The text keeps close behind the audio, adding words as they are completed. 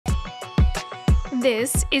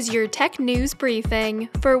This is your Tech News Briefing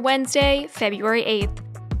for Wednesday, February 8th.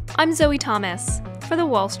 I'm Zoe Thomas for the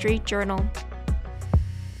Wall Street Journal.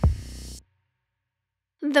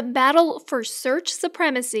 The battle for search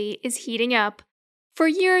supremacy is heating up. For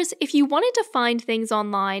years, if you wanted to find things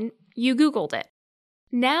online, you Googled it.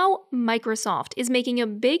 Now, Microsoft is making a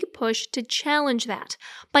big push to challenge that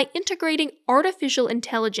by integrating artificial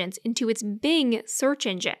intelligence into its Bing search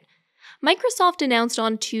engine. Microsoft announced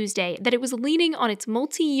on Tuesday that it was leaning on its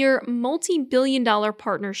multi-year, multi-billion-dollar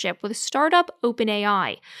partnership with startup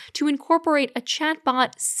OpenAI to incorporate a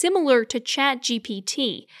chatbot similar to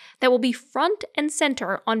ChatGPT that will be front and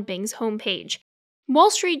center on Bing's homepage.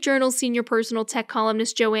 Wall Street Journal senior personal tech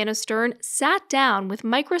columnist Joanna Stern sat down with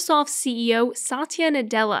Microsoft CEO Satya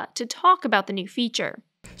Nadella to talk about the new feature.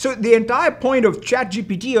 So the entire point of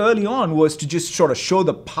ChatGPT early on was to just sort of show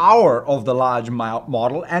the power of the large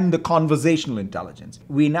model and the conversational intelligence.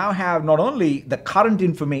 We now have not only the current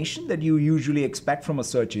information that you usually expect from a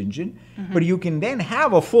search engine, but you can then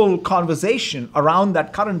have a full conversation around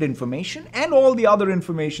that current information and all the other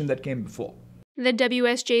information that came before. The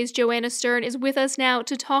WSJ's Joanna Stern is with us now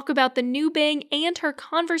to talk about the new Bing and her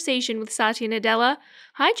conversation with Satya Nadella.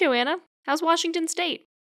 Hi, Joanna. How's Washington State?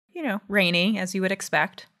 Rainy, as you would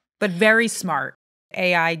expect, but very smart.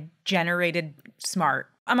 AI generated smart.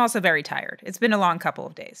 I'm also very tired. It's been a long couple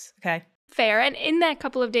of days, okay? Fair. And in that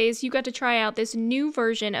couple of days, you got to try out this new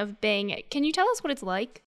version of Bing. Can you tell us what it's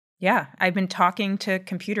like? Yeah, I've been talking to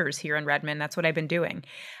computers here in Redmond. That's what I've been doing.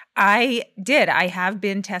 I have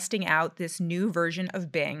been testing out this new version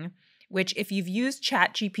of Bing, which if you've used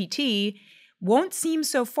ChatGPT, won't seem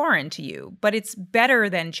so foreign to you, but it's better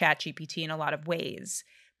than ChatGPT in a lot of ways.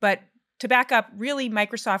 But to back up, really,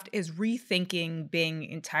 Microsoft is rethinking Bing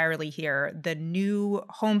entirely here. The new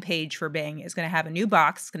homepage for Bing is going to have a new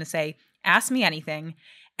box. It's going to say, ask me anything.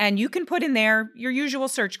 And you can put in there your usual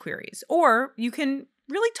search queries, or you can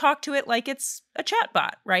really talk to it like it's a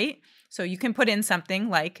chatbot, right? So you can put in something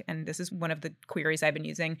like, and this is one of the queries I've been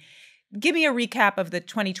using, give me a recap of the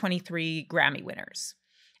 2023 Grammy winners.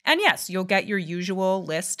 And yes, you'll get your usual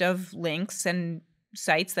list of links and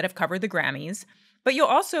sites that have covered the Grammys. But you'll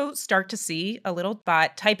also start to see a little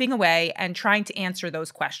bot typing away and trying to answer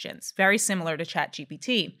those questions, very similar to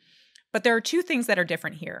ChatGPT. But there are two things that are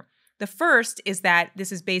different here. The first is that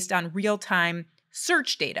this is based on real-time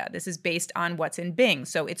search data. This is based on what's in Bing,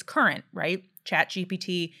 so it's current, right?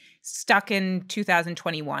 ChatGPT stuck in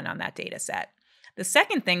 2021 on that data set. The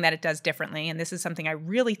second thing that it does differently, and this is something I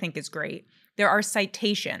really think is great, there are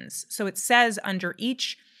citations. So it says under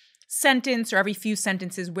each sentence or every few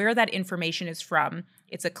sentences where that information is from.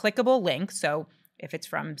 It's a clickable link. So if it's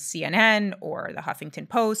from CNN or the Huffington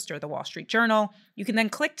Post or the Wall Street Journal, you can then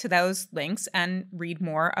click to those links and read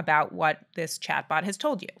more about what this chatbot has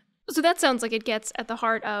told you. So that sounds like it gets at the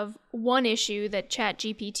heart of one issue that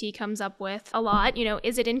ChatGPT comes up with a lot.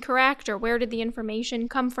 Is it incorrect or where did the information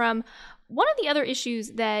come from? One of the other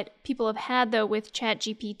issues that people have had, though, with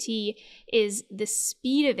ChatGPT is the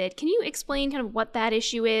speed of it. Can you explain kind of what that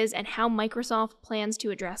issue is and how Microsoft plans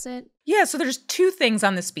to address it? Yeah, so there's two things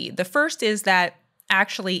on the speed. The first is that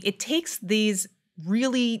actually it takes these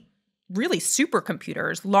really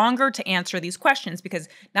supercomputers longer to answer these questions because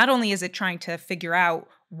not only is it trying to figure out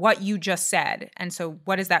what you just said, and so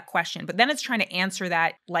what is that question, but then it's trying to answer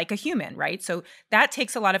that like a human, right? So that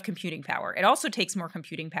takes a lot of computing power. It also takes more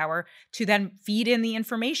computing power to then feed in the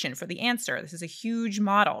information for the answer. This is a huge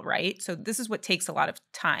model, right? So this is what takes a lot of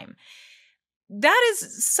time. That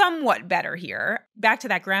is somewhat better here. Back to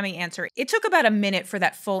that Grammy answer, it took about a minute for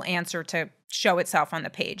that full answer to show itself on the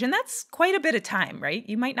page. And that's quite a bit of time, right?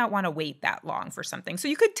 You might not want to wait that long for something. So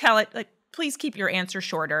you could tell it, like, please keep your answer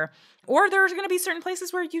shorter. Or there's going to be certain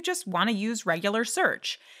places where you just want to use regular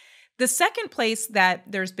search. The second place that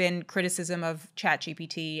there's been criticism of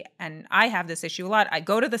ChatGPT, and I have this issue a lot, I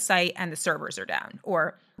go to the site and the servers are down,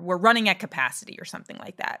 or we're running at capacity or something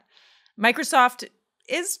like that. Microsoft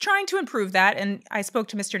is trying to improve that, and I spoke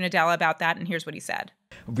to Mr. Nadella about that, and here's what he said.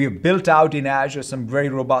 We've built out in Azure some very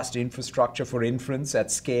robust infrastructure for inference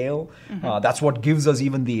at scale. That's what gives us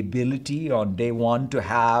even the ability on day one to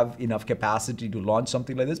have enough capacity to launch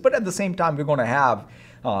something like this. But at the same time, we're going to have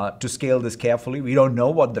to scale this carefully. We don't know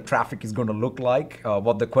what the traffic is going to look like,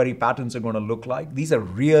 what the query patterns are going to look like. These are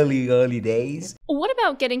really early days. What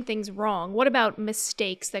about getting things wrong? What about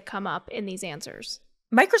mistakes that come up in these answers?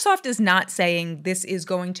 Microsoft is not saying this is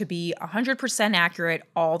going to be 100% accurate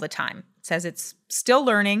all the time. It says it's still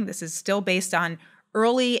learning. This is still based on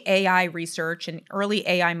early AI research and early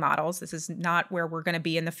AI models. This is not where we're going to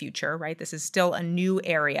be in the future, right? This is still a new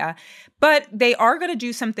area. But they are going to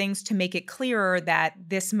do some things to make it clearer that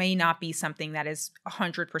this may not be something that is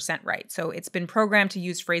 100% right. So it's been programmed to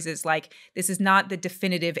use phrases like, this is not the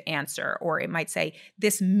definitive answer, or it might say,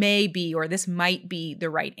 this may be, or this might be the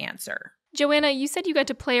right answer. Joanna, you said you got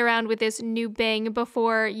to play around with this new Bing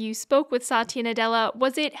before you spoke with Satya Nadella.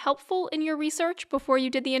 Was it helpful in your research before you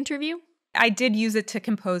did the interview? I did use it to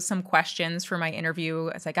compose some questions for my interview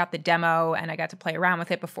as I got the demo, and I got to play around with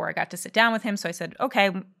it before I got to sit down with him. So I said,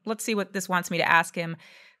 okay, let's see what this wants me to ask him.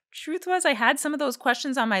 Truth was, I had some of those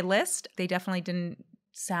questions on my list. They definitely didn't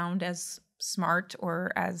sound as smart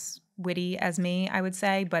or as witty as me, I would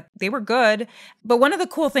say, but they were good. But one of the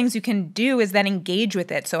cool things you can do is then engage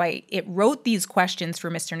with it. So it wrote these questions for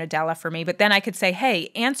Mr. Nadella for me, but then I could say, hey,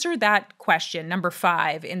 answer that question, number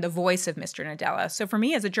 5, in the voice of Mr. Nadella. So for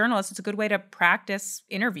me as a journalist, it's a good way to practice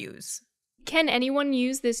interviews. Can anyone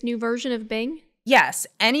use this new version of Bing? Yes,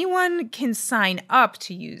 anyone can sign up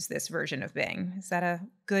to use this version of Bing. Is that a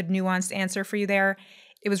good nuanced answer for you there?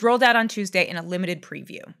 It was rolled out on Tuesday in a limited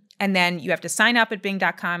preview. And then you have to sign up at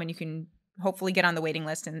bing.com and you can hopefully get on the waiting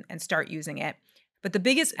list and start using it. But the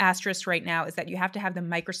biggest asterisk right now is that you have to have the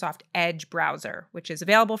Microsoft Edge browser, which is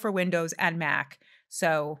available for Windows and Mac.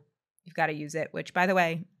 So you've got to use it, which, by the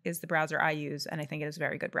way, is the browser I use. And I think it is a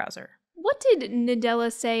very good browser. What did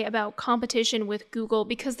Nadella say about competition with Google?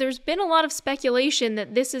 Because there's been a lot of speculation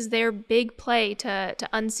that this is their big play to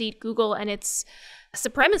unseat Google and its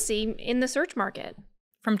supremacy in the search market.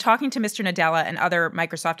 From talking to Mr. Nadella and other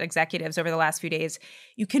Microsoft executives over the last few days,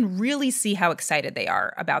 you can really see how excited they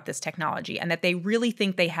are about this technology and that they really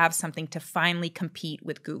think they have something to finally compete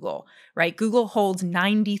with Google, right? Google holds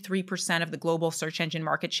 93% of the global search engine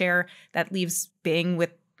market share. That leaves Bing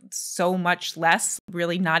with so much less,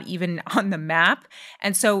 really not even on the map.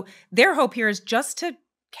 And so their hope here is just to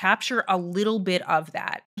capture a little bit of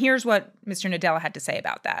that. Here's what Mr. Nadella had to say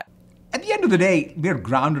about that. At the end of the day, we're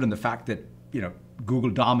grounded in the fact that,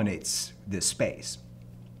 Google dominates this space.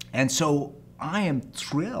 And so I am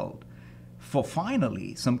thrilled for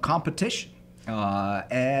finally some competition. So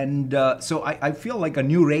I feel like a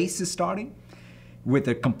new race is starting with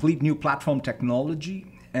a complete new platform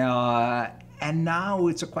technology. And now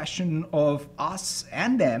it's a question of us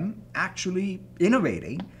and them actually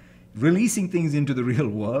innovating, releasing things into the real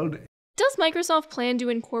world. Does Microsoft plan to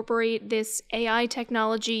incorporate this AI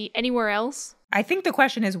technology anywhere else? I think the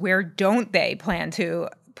question is, where don't they plan to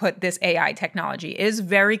put this AI technology? It is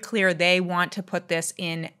very clear they want to put this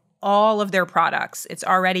in all of their products. It's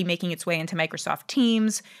already making its way into Microsoft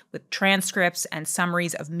Teams with transcripts and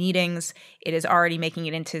summaries of meetings. It is already making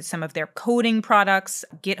it into some of their coding products.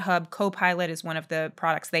 GitHub Copilot is one of the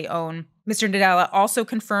products they own. Mr. Nadella also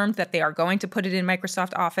confirmed that they are going to put it in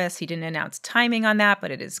Microsoft Office. He didn't announce timing on that,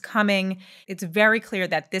 but it is coming. It's very clear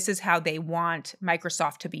that this is how they want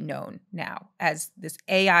Microsoft to be known now, as this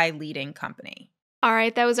AI leading company. All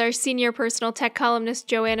right, that was our senior personal tech columnist,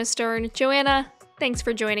 Joanna Stern. Joanna, thanks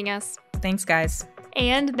for joining us. Thanks, guys.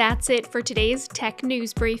 And that's it for today's Tech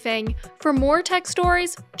News Briefing. For more tech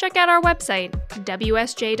stories, check out our website,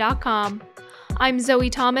 WSJ.com. I'm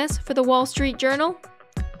Zoe Thomas for the Wall Street Journal.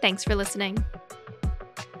 Thanks for listening.